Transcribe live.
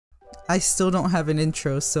I still don't have an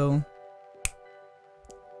intro, so...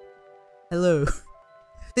 Hello.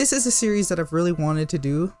 This is a series that I've really wanted to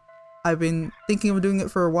do. I've been thinking of doing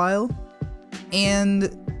it for a while,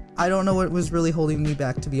 and I don't know what was really holding me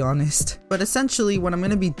back, to be honest. But essentially what I'm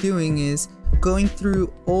going to be doing is going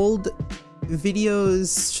through old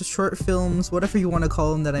videos, short films, whatever you want to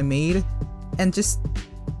call them that I made, and just...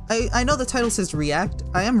 I know the title says react.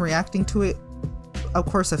 I am reacting to it. Of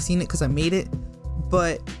course I've seen it because I made it,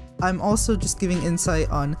 but I'm also just giving insight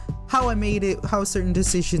on how I made it, how certain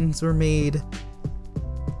decisions were made.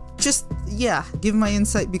 Just, yeah, give my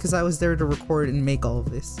insight because I was there to record and make all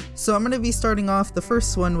of this. So I'm going to be starting off the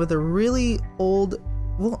first one with a really old,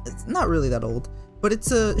 well, it's not really that old, but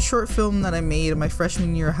it's a short film that I made in my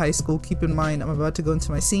freshman year of high school. Keep in mind, I'm about to go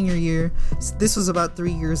into my senior year. So this was about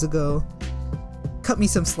 3 years ago. Cut me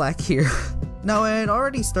some slack here. Now, I had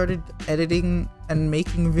already started editing and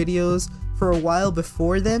making videos for a while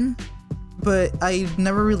before then, but I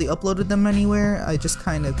never really uploaded them anywhere. I just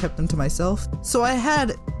kind of kept them to myself. So I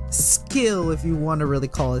had skill, if you want to really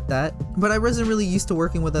call it that, but I wasn't really used to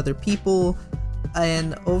working with other people,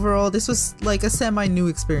 and overall this was like a semi-new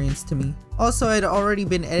experience to me. Also, I'd already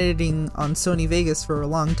been editing on Sony Vegas for a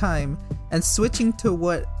long time, and switching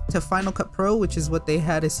to Final Cut Pro, which is what they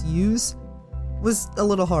had us use, was a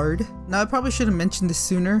little hard. Now, I probably should have mentioned this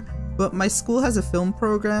sooner, but my school has a film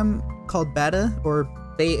program called BADA, or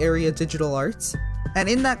Bay Area Digital Arts, and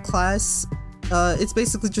in that class, it's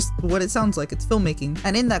basically just what it sounds like, it's filmmaking.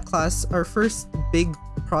 And in that class, our first big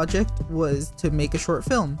project was to make a short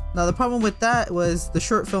film. Now, the problem with that was the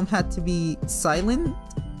short film had to be silent.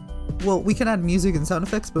 Well, we can add music and sound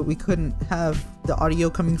effects, but we couldn't have the audio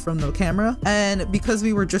coming from the camera. And because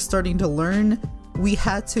we were just starting to learn, we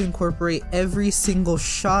had to incorporate every single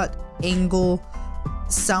shot, angle,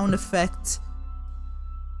 sound effect.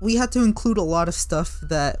 We had to include a lot of stuff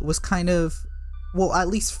that was kind of, well, at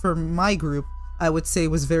least for my group, I would say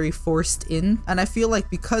was very forced in. And I feel like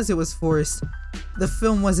because it was forced, the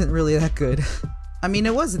film wasn't really that good. I mean,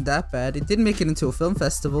 it wasn't that bad. It did make it into a film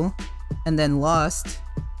festival, and then lost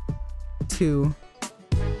to...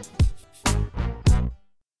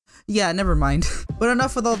 Yeah, never mind. But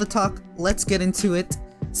enough with all the talk, let's get into it.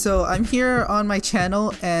 So I'm here on my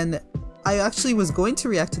channel, and I actually was going to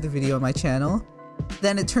react to the video on my channel.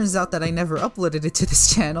 Then it turns out that I never uploaded it to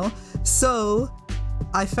this channel, so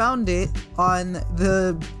I found it on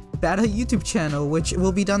the BADA YouTube channel, which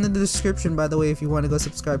will be down in the description, by the way, if you want to go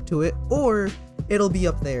subscribe to it, or it'll be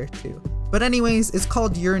up there too. But anyways, it's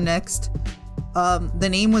called You're Next. The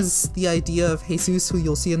name was the idea of Jesus, who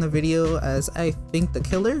you'll see in the video as, I think, the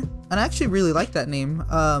killer, and I actually really like that name.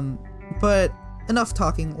 But enough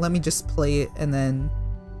talking, let me just play it, and then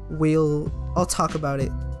I'll talk about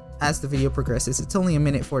it as the video progresses. It's only 1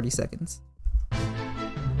 minute 40 seconds.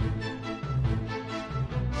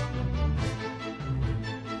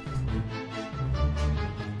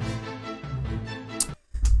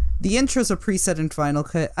 The intro's a preset in Final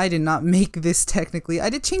Cut. I did not make this technically.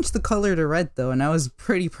 I did change the color to red though, and I was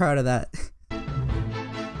pretty proud of that.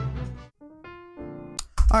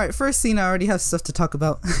 Alright, first scene, I already have stuff to talk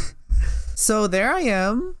about. So there I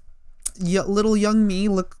am, little young me,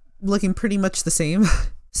 looking pretty much the same.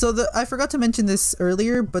 So I forgot to mention this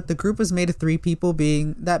earlier, but the group was made of 3 people,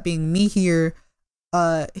 being me here,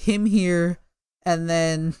 him here, and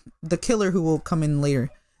then the killer who will come in later.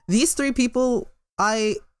 These 3 people,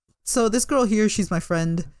 so this girl here, she's my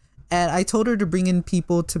friend, and I told her to bring in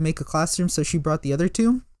people to make a classroom, so she brought the other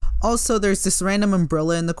 2. Also, there's this random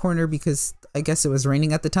umbrella in the corner because I guess it was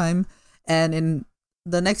raining at the time, and in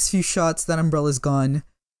the next few shots, that umbrella's gone.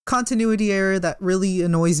 Continuity error that really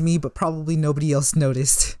annoys me, but probably nobody else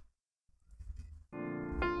noticed.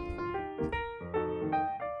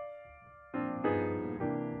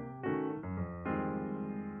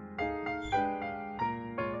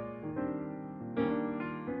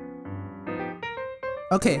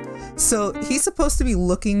 Okay, so he's supposed to be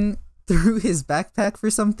looking through his backpack for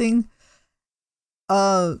something.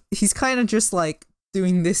 He's kind of just like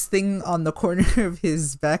doing this thing on the corner of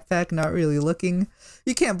his backpack, not really looking.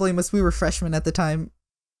 You can't blame us, we were freshmen at the time.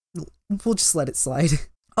 We'll just let it slide.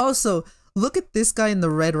 Also, look at this guy in the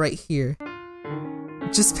red right here.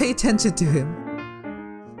 Just pay attention to him.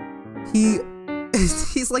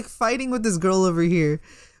 He's like fighting with this girl over here,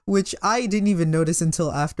 which I didn't even notice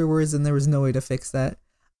until afterwards, and there was no way to fix that.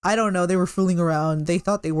 I don't know, they were fooling around. They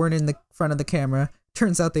thought they weren't in the front of the camera.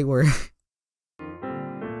 Turns out they were.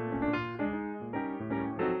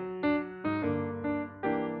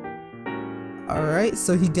 Alright,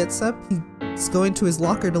 so he gets up, he's going to his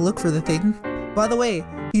locker to look for the thing. By the way,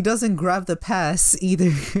 he doesn't grab the pass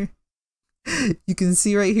either. You can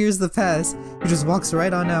see right here's the pass. He just walks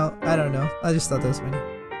right on out. I don't know. I just thought that was funny.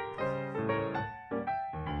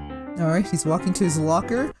 Alright, he's walking to his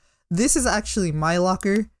locker. This is actually my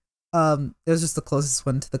locker. It was just the closest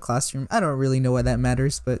one to the classroom. I don't really know why that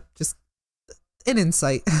matters, but just an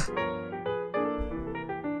insight.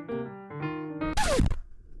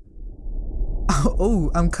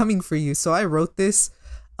 Oh, I'm coming for you. So I wrote this.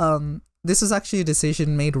 This was actually a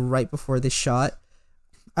decision made right before this shot.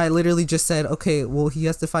 I literally just said, okay, well, he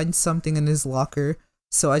has to find something in his locker.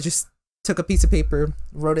 So I just took a piece of paper,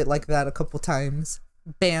 wrote it like that a couple times.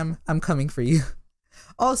 Bam, I'm coming for you.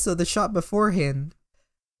 Also, the shot beforehand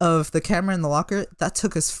of the camera in the locker, that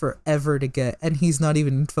took us forever to get, and he's not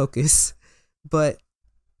even in focus. But,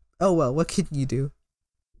 oh well, what can you do?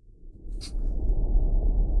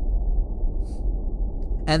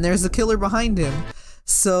 And there's the killer behind him.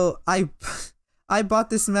 So I bought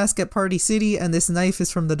this mask at Party City, and this knife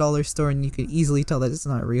is from the dollar store, and you could easily tell that it's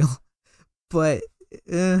not real. But,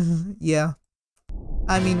 yeah.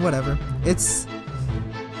 I mean, whatever. It's...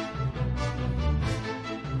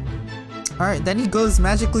 Alright, then he goes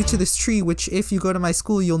magically to this tree, which if you go to my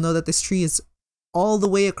school, you'll know that this tree is all the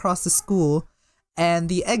way across the school, and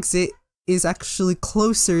the exit is actually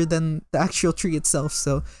closer than the actual tree itself,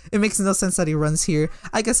 so it makes no sense that he runs here.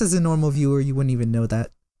 I guess as a normal viewer, you wouldn't even know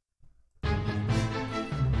that.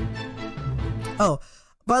 Oh,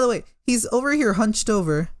 by the way, he's over here hunched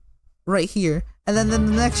over, right here, and then in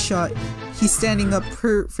the next shot, he's standing up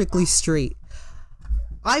perfectly straight.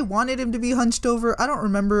 I wanted him to be hunched over. I don't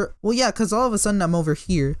remember. Well, yeah, because all of a sudden I'm over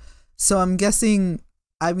here. So I'm guessing,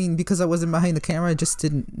 I mean, because I wasn't behind the camera,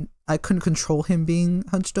 I couldn't control him being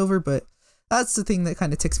hunched over, but that's the thing that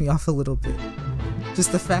kind of ticks me off a little bit.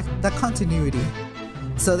 Just the fact, that continuity.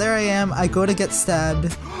 So there I am, I go to get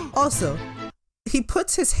stabbed. Also, he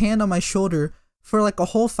puts his hand on my shoulder for like a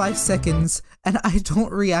whole 5 seconds, and I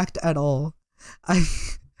don't react at all.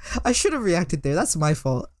 I should have reacted there, that's my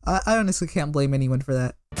fault. I honestly can't blame anyone for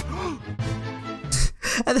that.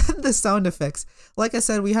 And then the sound effects. Like I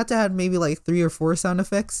said, we had to have maybe like 3 or 4 sound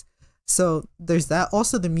effects. So there's that.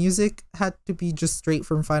 Also, the music had to be just straight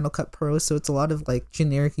from Final Cut Pro, so it's a lot of like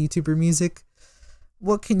generic YouTuber music.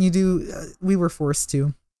 What can you do? We were forced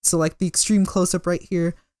to. So like the extreme close-up right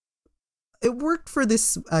here, it worked for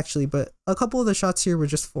this actually, but a couple of the shots here were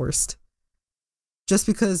just forced. Just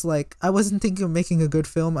because like I wasn't thinking of making a good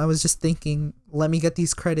film, I was just thinking, let me get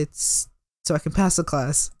these credits so I can pass the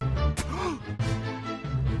class.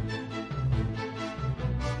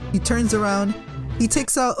 He turns around, he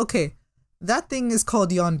takes out, okay, that thing is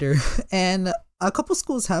called Yonder, and a couple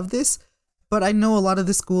schools have this, but I know a lot of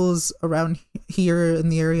the schools around here in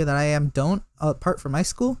the area that I am don't, apart from my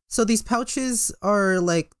school. So these pouches are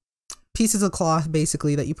like pieces of cloth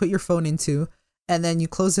basically that you put your phone into, and then you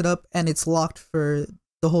close it up and it's locked for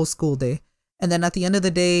the whole school day. And then at the end of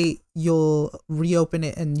the day, you'll reopen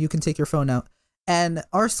it and you can take your phone out. And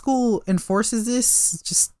our school enforces this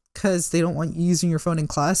just because they don't want you using your phone in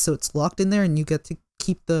class, so it's locked in there and you get to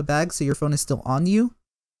keep the bag so your phone is still on you.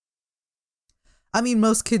 I mean,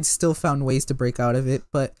 most kids still found ways to break out of it,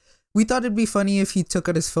 but we thought it'd be funny if he took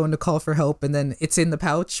out his phone to call for help and then it's in the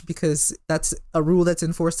pouch, because that's a rule that's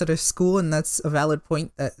enforced at a school, and that's a valid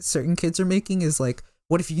point that certain kids are making, is like,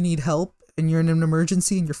 what if you need help and you're in an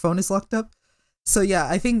emergency and your phone is locked up? So yeah,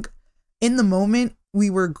 I think in the moment we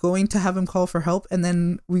were going to have him call for help, and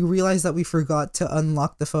then we realized that we forgot to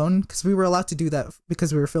unlock the phone, because we were allowed to do that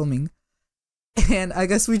because we were filming. And I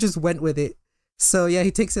guess we just went with it. So yeah,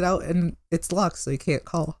 he takes it out and it's locked, so he can't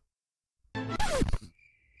call.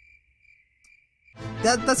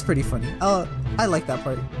 That's pretty funny. I like that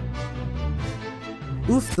part.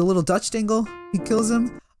 Oof, the little Dutch dangle. He kills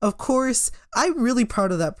him. Of course, I'm really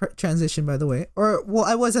proud of that transition, by the way. Or, well,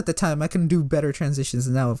 I was at the time. I can do better transitions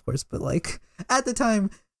now, of course. But, like, at the time,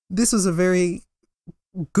 this was a very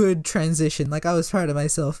good transition. Like, I was proud of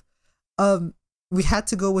myself. We had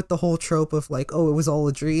to go with the whole trope of, like, oh, it was all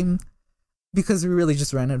a dream. Because we really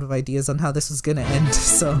just ran out of ideas on how this was gonna end.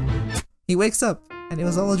 So, he wakes up, and it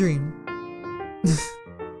was all a dream.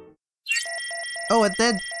 Oh, and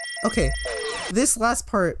then, okay, this last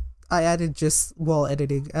part I added just while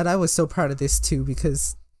editing, and I was so proud of this too,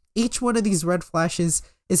 because each one of these red flashes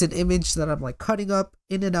is an image that I'm like cutting up,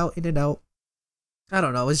 in and out, in and out. I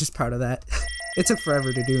don't know, I was just proud of that. It took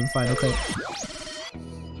forever to do in Final Cut.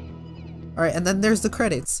 Alright, and then there's the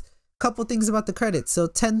credits. Couple things about the credits. So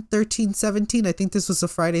 10, 13, 17, I think this was a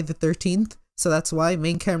Friday the 13th, so that's why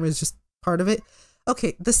main camera is just part of it.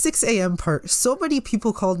 Okay, the 6 a.m. part. So many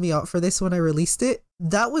people called me out for this when I released it.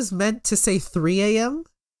 That was meant to say 3 a.m.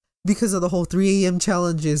 because of the whole 3 a.m.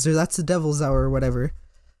 challenges, or that's the devil's hour or whatever.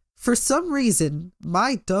 For some reason,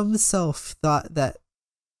 my dumb self thought that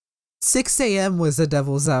 6 a.m. was the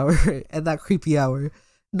devil's hour and that creepy hour,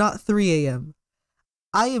 not 3 a.m.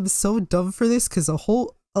 I am so dumb for this because a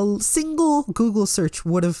single Google search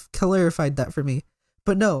would have clarified that for me.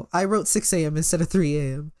 But no, I wrote 6 a.m. instead of 3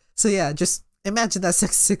 a.m. So yeah, just imagine that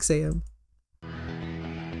 6 a.m.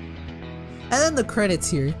 And then the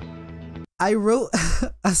credits here. I wrote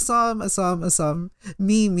Assam,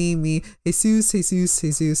 me,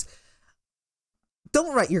 Jesus.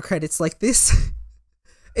 Don't write your credits like this.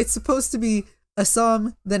 It's supposed to be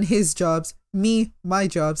Assam, then his jobs, me, my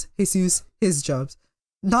jobs, Jesus, his jobs.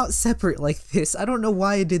 Not separate like this. I don't know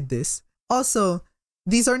why I did this. Also,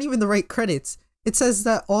 these aren't even the right credits. It says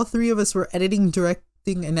that all three of us were editing,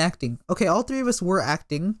 directing, and acting. Okay, all three of us were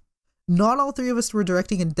acting. Not all three of us were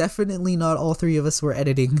directing, and definitely not all three of us were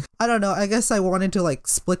editing. I don't know, I guess I wanted to like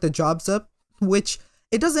split the jobs up, which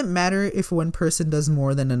it doesn't matter if one person does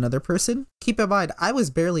more than another person. Keep in mind, I was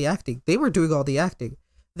barely acting. They were doing all the acting.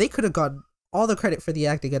 They could have gotten all the credit for the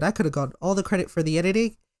acting, and I could have gotten all the credit for the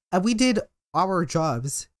editing, and we did our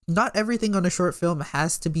jobs. Not everything on a short film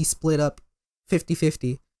has to be split up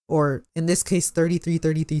 50-50, or in this case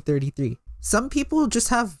 33-33-33. Some people just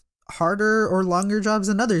have harder or longer jobs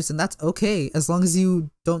than others, and that's okay. As long as you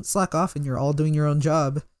don't slack off and you're all doing your own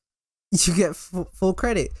job, you get full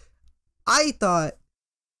credit. I thought,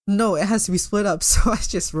 no, it has to be split up, so I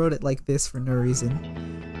just wrote it like this for no reason.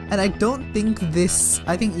 And I don't think this,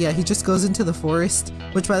 I think, yeah, he just goes into the forest,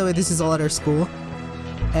 which by the way, this is all at our school,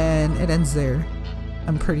 and it ends there,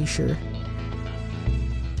 I'm pretty sure.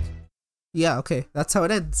 Yeah, okay, that's how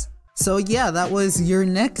it ends. So yeah, that was You're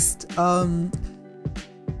Next.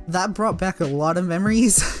 That brought back a lot of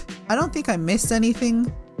memories. I don't think I missed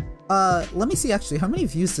anything. Let me see actually, how many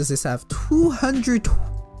views does this have?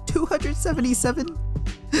 277?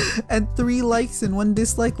 And 3 likes and 1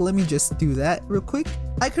 dislike? Let me just do that real quick.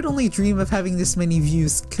 I could only dream of having this many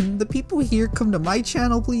views. Can the people here come to my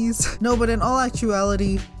channel, please? No, but in all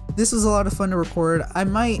actuality, this was a lot of fun to record. I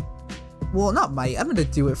might, well, not might, I'm gonna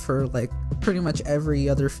do it for like pretty much every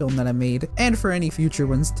other film that I made, and for any future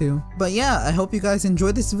ones too. But yeah, I hope you guys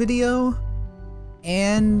enjoyed this video,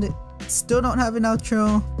 and still don't have an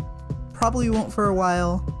outro. Probably won't for a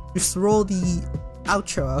while. Just roll the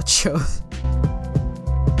outro.